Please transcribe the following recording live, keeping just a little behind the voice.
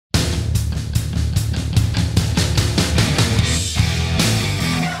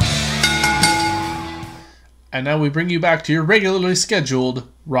And now we bring you back to your regularly scheduled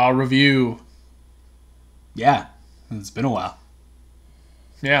Raw review. Yeah, it's been a while.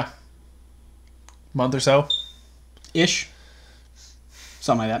 Yeah. Month or so. Ish.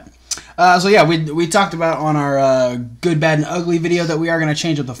 Something like that. So yeah, we talked about on our good, bad, and ugly video that we are going to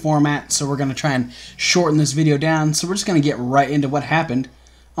change up the format. So we're going to try and shorten this video down. So we're just going to get right into what happened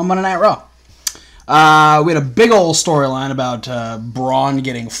on Monday Night Raw. We had a big old storyline about Braun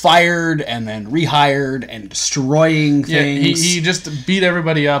getting fired and then rehired and destroying things. Yeah, he just beat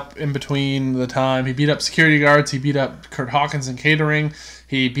everybody up in between the time. He beat up security guards. He beat up Kurt Hawkins in catering.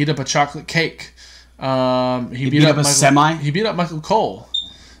 He beat up a chocolate cake. He beat up a semi. He beat up Michael Cole.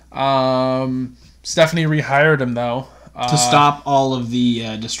 Stephanie rehired him, though. To stop all of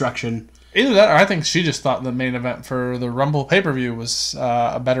the destruction. Either that, or I think she just thought the main event for the Rumble pay-per-view was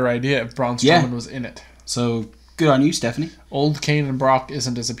a better idea if Braun Strowman was in it. So, good on you, Stephanie. Old Kane and Brock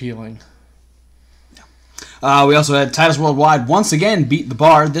isn't as appealing. We also had Titus Worldwide once again beat the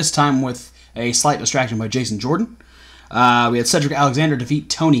Bar, this time with a slight distraction by Jason Jordan. We had Cedric Alexander defeat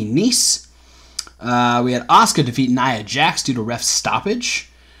Tony Nese. We had Asuka defeat Nia Jax due to ref stoppage.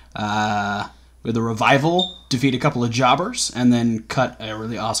 With the Revival defeat a couple of jobbers and then cut a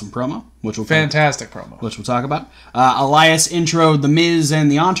really awesome promo, which we'll talk about. Elias introed The Miz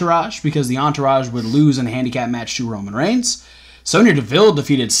and the Entourage because the Entourage would lose in a handicap match to Roman Reigns. Sonya Deville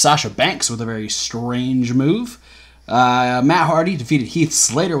defeated Sasha Banks with a very strange move. Matt Hardy defeated Heath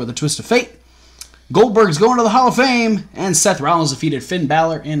Slater with a twist of fate. Goldberg's going to the Hall of Fame, and Seth Rollins defeated Finn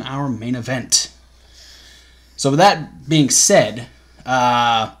Balor in our main event. So with that being said,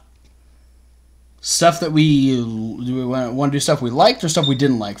 stuff that do we want to do stuff we liked or stuff we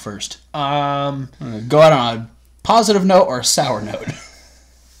didn't like first? Go out on a positive note or a sour note.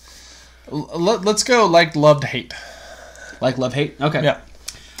 Let's go like, loved, hate. Like, love, hate? Okay. Yeah.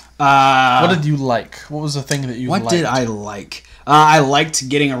 What did you like? What was the thing that you liked? What did I like? I liked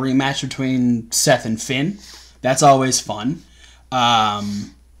getting a rematch between Seth and Finn. That's always fun.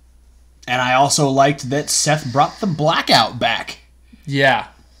 And I also liked that Seth brought the Blackout back. Yeah.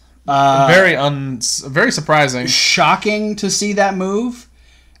 Very surprising. Shocking to see that move.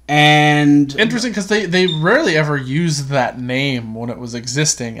 And interesting because they rarely ever used that name when it was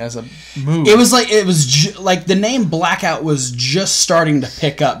existing as a move. It was like the name Blackout was just starting to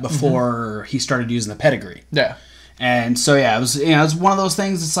pick up before he started using the pedigree. Yeah. And so yeah, it was one of those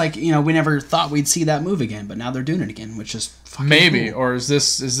things. It's like, we never thought we'd see that move again, but now they're doing it again, which is fucking cool. Or is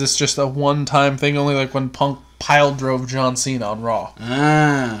this just a one-time thing, only like when Punk pile drove John Cena on Raw?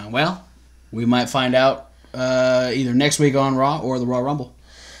 Well, we might find out either next week on Raw or the Royal Rumble.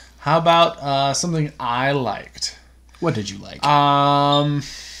 How about something I liked? What did you like?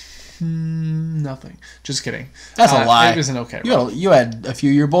 Nothing. Just kidding. That's a lie. It was an okay. You had a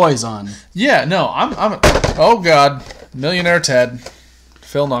few of your boys on. Yeah, no, oh God, Millionaire Ted.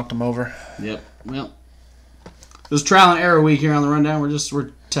 Phil knocked him over. Yep. Well, it was trial and error week here on the rundown.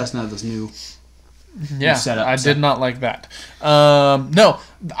 We're testing out this new setup. I did not like that. No,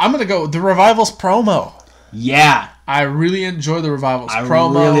 I'm gonna go the Revival's promo. Yeah, I really enjoy the Revival's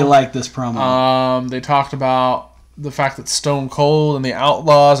promo. I really like this promo. They talked about the fact that Stone Cold and the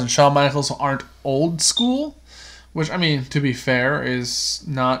Outlaws and Shawn Michaels aren't old school, which, I mean, to be fair, is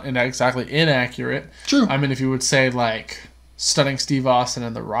not exactly inaccurate. True. I mean, if you would say, like, Stunning Steve Austin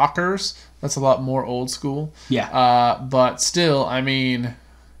and the Rockers, that's a lot more old school. Yeah. But still, I mean,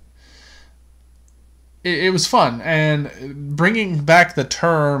 it was fun. And bringing back the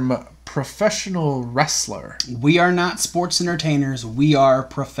term professional wrestler. We are not sports entertainers. We are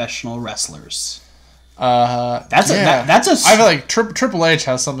professional wrestlers. I feel like Triple H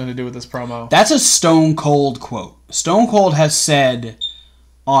has something to do with this promo. That's a Stone Cold quote. Stone Cold has said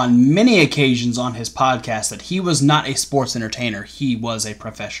on many occasions on his podcast that he was not a sports entertainer. He was a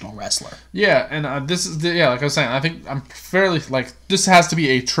professional wrestler. Yeah, and this is like I was saying. I think I'm fairly this has to be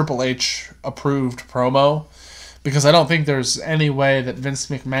a Triple H approved promo because I don't think there's any way that Vince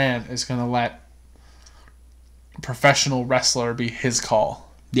McMahon is going to let a professional wrestler be his call.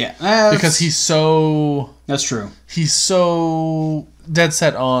 Yeah, because he's so... That's true. He's so dead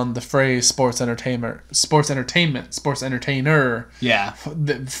set on the phrase sports entertainment, sports entertainer. Yeah.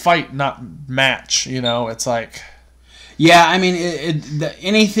 Fight, not match, it's like... Yeah, I mean,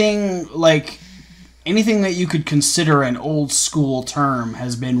 anything that you could consider an old school term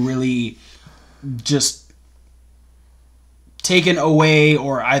has been really just taken away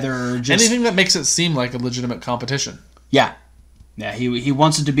or either just... Anything that makes it seem like a legitimate competition. Yeah. Yeah, he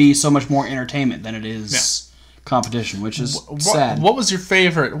wants it to be so much more entertainment than it is competition, which is sad. What was your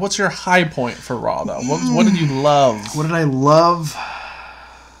favorite? What's your high point for Raw, though? What did you love? What did I love?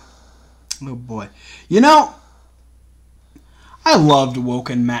 Oh, boy. I loved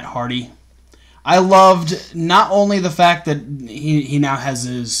Woken Matt Hardy. I loved not only the fact that he now has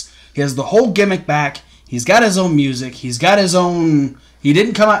he has the whole gimmick back. He's got his own music. He's got his own. He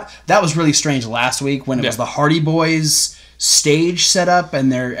didn't come out. That was really strange last week when it was the Hardy Boys stage setup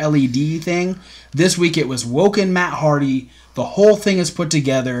and their LED thing. This week it was Woken Matt Hardy. The whole thing is put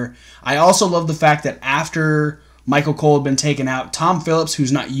together. I also love the fact that after Michael Cole had been taken out, Tom Phillips,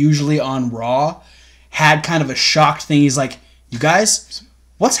 who's not usually on Raw, had kind of a shocked thing. He's like, you guys,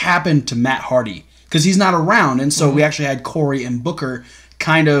 what's happened to Matt Hardy? Because he's not around. And so we actually had Corey and Booker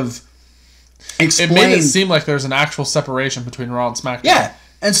kind of explain. It made it seem like there's an actual separation between Raw and SmackDown. Yeah.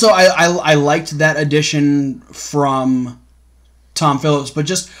 And so I liked that addition from Tom Phillips. But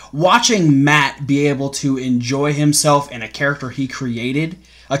just watching Matt be able to enjoy himself in a character he created,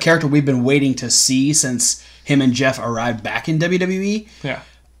 a character we've been waiting to see since him and Jeff arrived back in WWE. Yeah.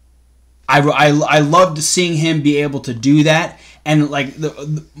 I loved seeing him be able to do that. And like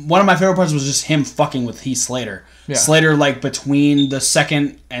one of my favorite parts was just him fucking with Heath Slater. Yeah. Slater like between the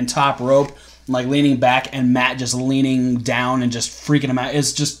second and top rope, like leaning back, and Matt just leaning down and just freaking him out.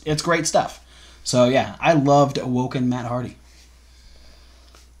 It's great stuff. So yeah, I loved Awoken Matt Hardy.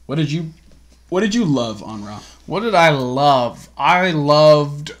 What did you love on Raw? What did I love? I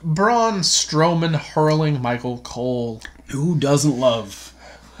loved Braun Strowman hurling Michael Cole. Who doesn't love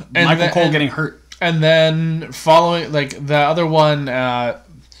Michael Cole getting hurt? And then following, like, the other one,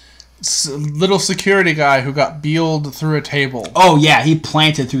 little security guy who got beeled through a table. Oh, yeah, he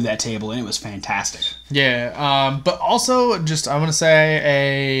planted through that table, and it was fantastic. Yeah, but also, just, I want to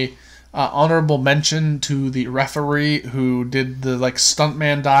say honorable mention to the referee who did the, like,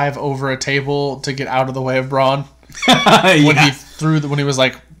 stuntman dive over a table to get out of the way of Braun. When he was,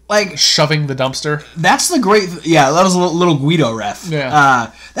 like shoving the dumpster. That's the great... Yeah, that was a little Guido ref.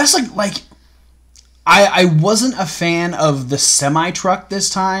 Yeah. That's like... I wasn't a fan of the semi-truck this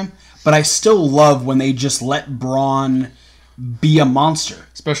time, but I still love when they just let Braun be a monster.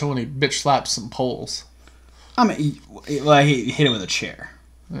 Especially when he bitch slaps some poles. I mean, he hit it with a chair.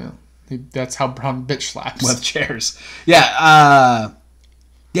 Yeah, that's how Braun bitch slaps. With chairs. Yeah,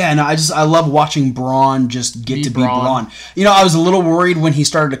 no, I love watching Braun just get to be Braun. You know, I was a little worried when he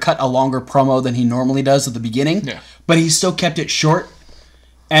started to cut a longer promo than he normally does at the beginning. Yeah. But he still kept it short.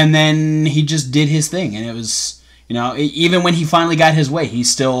 And then he just did his thing. And it was, you know, even when he finally got his way, he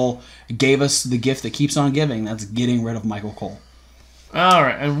still gave us the gift that keeps on giving. That's getting rid of Michael Cole. All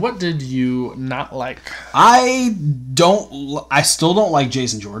right. And what did you not like? I still don't like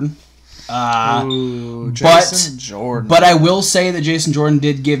Jason Jordan. Jason Jordan. But I will say that Jason Jordan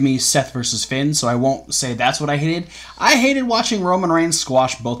did give me Seth versus Finn, so I won't say that's what I hated. I hated watching Roman Reigns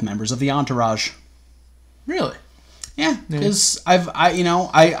squash both members of the Entourage. Really? Yeah, because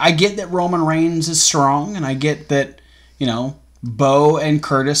I get that Roman Reigns is strong, and I get that, you know, Bo and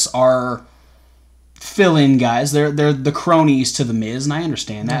Curtis are fill-in guys. They're the cronies to the Miz, and I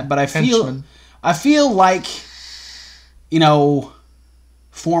understand that. But I feel like, you know,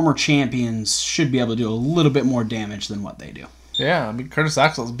 former champions should be able to do a little bit more damage than what they do. Yeah, I mean, Curtis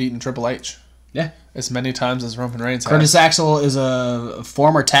Axel's beaten Triple H. Yeah. As many times as Roman Reigns has. Curtis Axel is a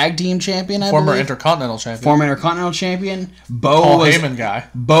former tag team champion, I believe. Former Intercontinental champion. Bo Heyman guy.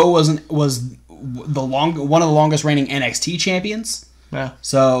 Bo was one of the longest reigning NXT champions. Yeah.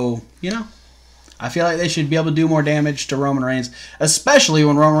 So, you know, I feel like they should be able to do more damage to Roman Reigns, especially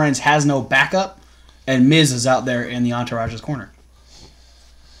when Roman Reigns has no backup and Miz is out there in the Entourage's corner.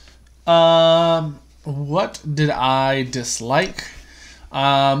 What did I dislike?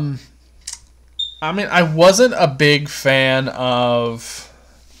 I mean, I wasn't a big fan of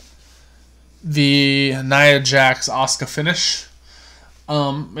the Nia Jax Asuka finish.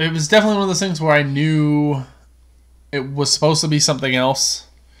 It was definitely one of those things where I knew it was supposed to be something else.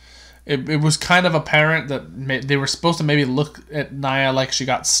 It was kind of apparent that they were supposed to maybe look at Nia like she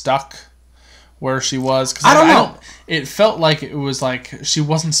got stuck where she was. Cause I don't know. It felt like it was like she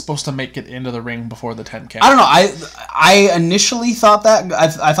wasn't supposed to make it into the ring before the 10 count. I don't know. I initially thought that.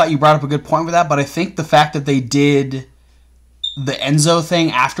 I thought you brought up a good point with that, but I think the fact that they did the Enzo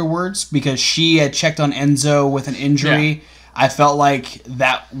thing afterwards, because she had checked on Enzo with an injury, yeah. I felt like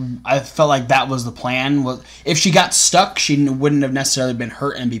that was the plan. If she got stuck, she wouldn't have necessarily been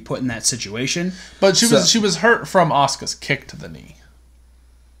hurt and be put in that situation. But she was hurt from Asuka's kick to the knee.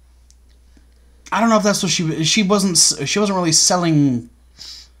 I don't know if that's what she wasn't really selling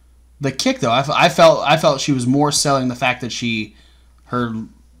the kick though. I felt she was more selling the fact that her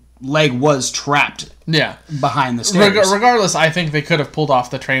leg was trapped behind the stairs. Regardless, I think they could have pulled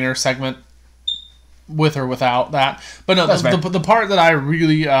off the trainer segment with or without that. But no, the part that I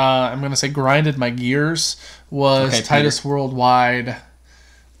really, I'm going to say, grinded my gears was Titus Worldwide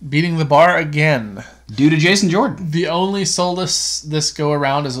beating the bar again. Due to Jason Jordan. The only solace this go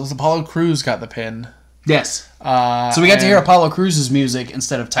around is it was Apollo Crews got the pin. Yes. So we got to hear Apollo Crews' music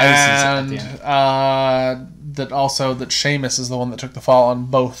instead of Titus's at the end. That Sheamus is the one that took the fall on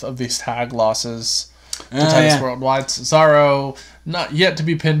both of these tag losses to Titus Worldwide. Cesaro, not yet to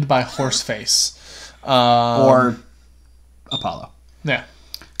be pinned by Horseface. Or Apollo. Yeah.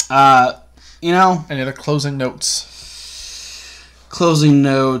 You know... Any other closing notes? Closing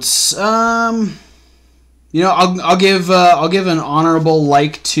notes. You know, I'll give an honorable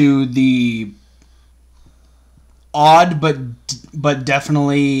like to the odd but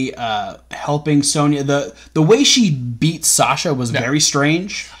definitely helping Sonya. The way she beat Sasha was very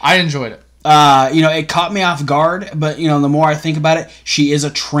strange. I enjoyed it. You know, it caught me off guard, but you know, the more I think about it, she is a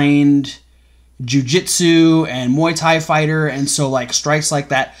trained jiu-jitsu and Muay Thai fighter, and so like strikes like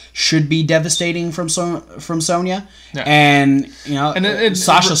that should be devastating from Sonya. Yeah. And you know,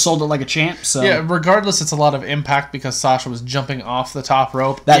 Sasha sold it like a champ. So yeah, regardless, it's a lot of impact because Sasha was jumping off the top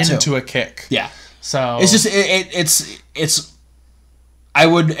rope into a kick. Yeah. So it's just it's. I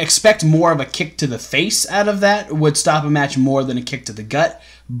would expect more of a kick to the face out of that would stop a match more than a kick to the gut.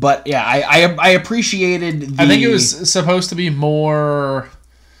 But yeah, I appreciated. I think it was supposed to be more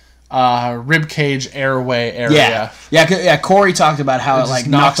ribcage airway area. Yeah. Corey talked about how it like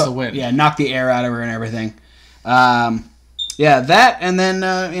knocks the wind. Yeah, knocked the air out of her and everything. Yeah, that and then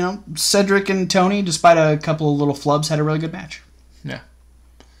you know, Cedric and Tony, despite a couple of little flubs, had a really good match. Yeah.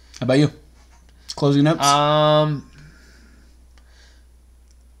 How about you? Closing notes.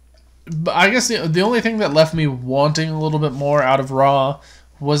 But I guess the only thing that left me wanting a little bit more out of Raw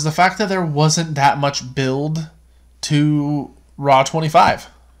was the fact that there wasn't that much build to Raw 25.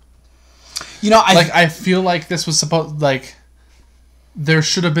 You know, I feel like this was supposed there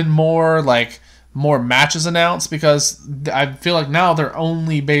should have been more matches announced, because I feel like now they're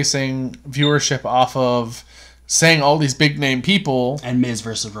only basing viewership off of saying all these big name people and Miz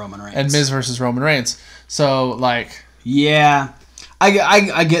versus Roman Reigns. So yeah,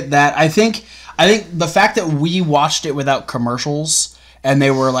 I get that. I think the fact that we watched it without commercials and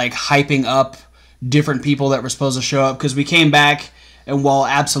they were like hyping up different people that were supposed to show up, because we came back and while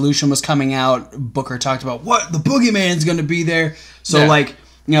Absolution was coming out, Booker talked about the Boogeyman's going to be there. So you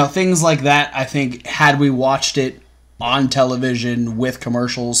know, things like that. I think had we watched it on television with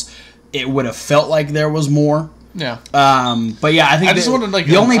commercials, it would have felt like there was more. Yeah. But yeah, I think I just wanted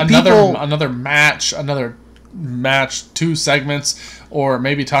another match, 2 segments, or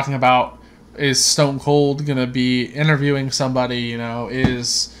maybe talking about, is Stone Cold gonna be interviewing somebody?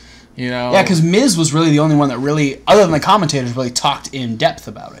 Because Miz was really the only one that really, other than the commentators, really talked in depth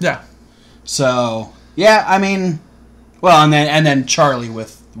about it. Yeah. So yeah, I mean, well, and then Charlie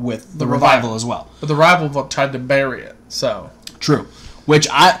with the Revival as well. But the Revival tried to bury it. So true. Which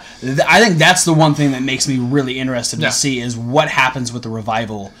I think that's the one thing that makes me really interested to see is what happens with the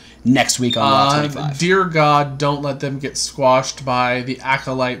Revival next week on Raw 25. Dear God, don't let them get squashed by the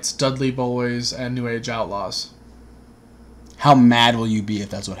Acolytes, Dudley Boys, and New Age Outlaws. How mad will you be if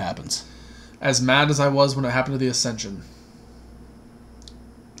that's what happens? As mad as I was when it happened to the Ascension.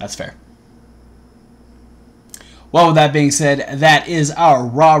 That's fair. Well, with that being said, that is our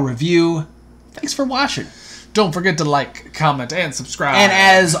Raw review. Thanks for watching. Don't forget to like, comment, and subscribe. And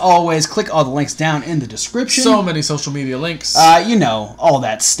as always, click all the links down in the description. So many social media links. You know, all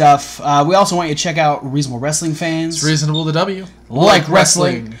that stuff. We also want you to check out Reasonable Wrestling Fans. It's reasonable to W. Like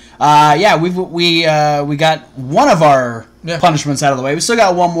wrestling. Yeah, we got one of our punishments out of the way. We still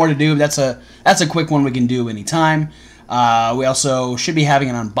got one more to do. That's a quick one we can do anytime. We also should be having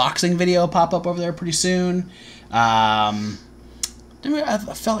an unboxing video pop up over there pretty soon. I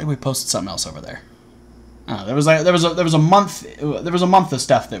felt like we posted something else over there. There was a month of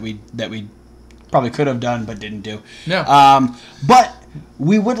stuff that we probably could have done but didn't do. Yeah. But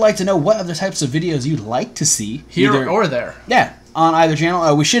we would like to know what other types of videos you'd like to see here or there. Yeah, on either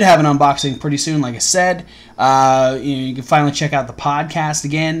channel. We should have an unboxing pretty soon, like I said. You can finally check out the podcast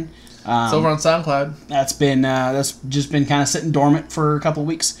again. It's over on SoundCloud. That's just been kind of sitting dormant for a couple of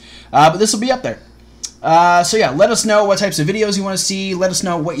weeks, but this will be up there. So yeah, let us know what types of videos you want to see. Let us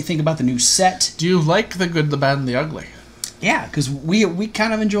know what you think about the new set. Do you like the good, the bad, and the ugly? Yeah, because we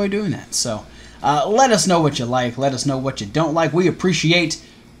kind of enjoy doing that. So let us know what you like. Let us know what you don't like. We appreciate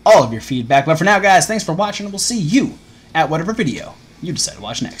all of your feedback. But for now, guys, thanks for watching, and we'll see you at whatever video you decide to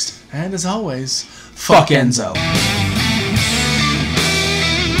watch next. And as always, fuck Enzo.